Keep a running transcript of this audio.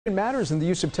It matters, and the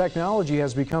use of technology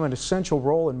has become an essential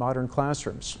role in modern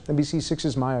classrooms.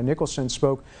 NBC6's Maya Nicholson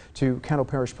spoke to Caddo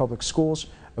Parish Public Schools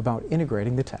about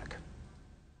integrating the tech.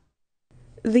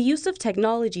 The use of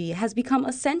technology has become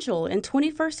essential in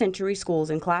 21st century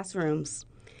schools and classrooms.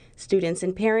 Students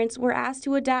and parents were asked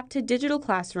to adapt to digital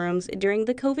classrooms during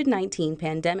the COVID-19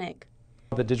 pandemic.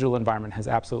 The digital environment has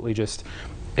absolutely just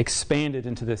expanded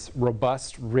into this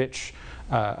robust, rich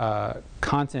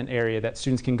content area that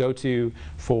students can go to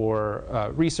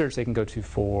for research, they can go to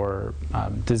for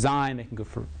design, they can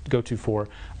go to for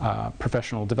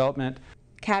professional development.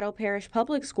 Caddo Parish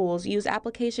Public Schools use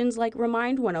applications like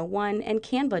Remind 101 and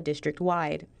Canva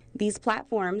district-wide. These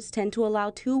platforms tend to allow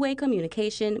two-way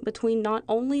communication between not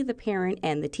only the parent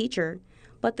and the teacher,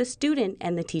 but the student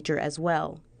and the teacher as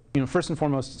well. First and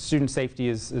foremost, student safety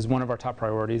is one of our top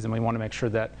priorities, and we want to make sure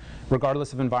that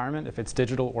regardless of environment, if it's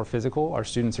digital or physical, our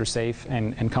students are safe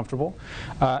and comfortable.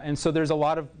 And so there's a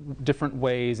lot of different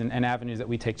ways and avenues that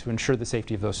we take to ensure the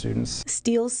safety of those students.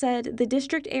 Steele said the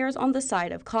district errs on the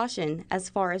side of caution as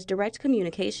far as direct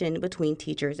communication between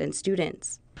teachers and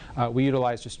students. We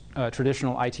utilize just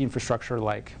traditional IT infrastructure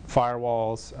like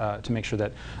firewalls to make sure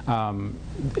that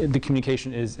the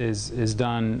communication is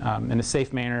done in a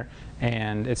safe manner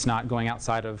and it's not going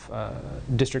outside of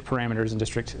district parameters and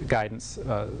district guidance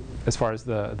as far as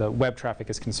the web traffic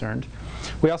is concerned.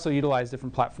 We also utilize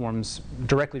different platforms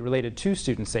directly related to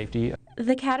student safety.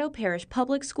 The Caddo Parish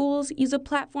Public Schools use a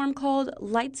platform called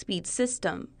Lightspeed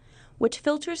System, which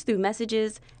filters through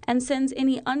messages and sends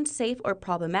any unsafe or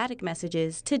problematic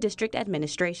messages to district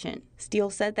administration.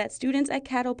 Steele said that students at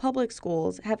Caddo Public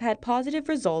Schools have had positive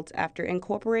results after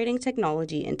incorporating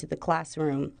technology into the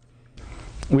classroom.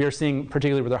 We are seeing,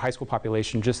 particularly with our high school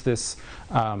population, just this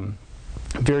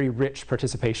very rich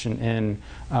participation in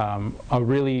a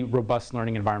really robust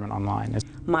learning environment online.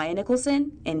 Maya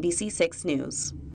Nicholson, NBC6 News.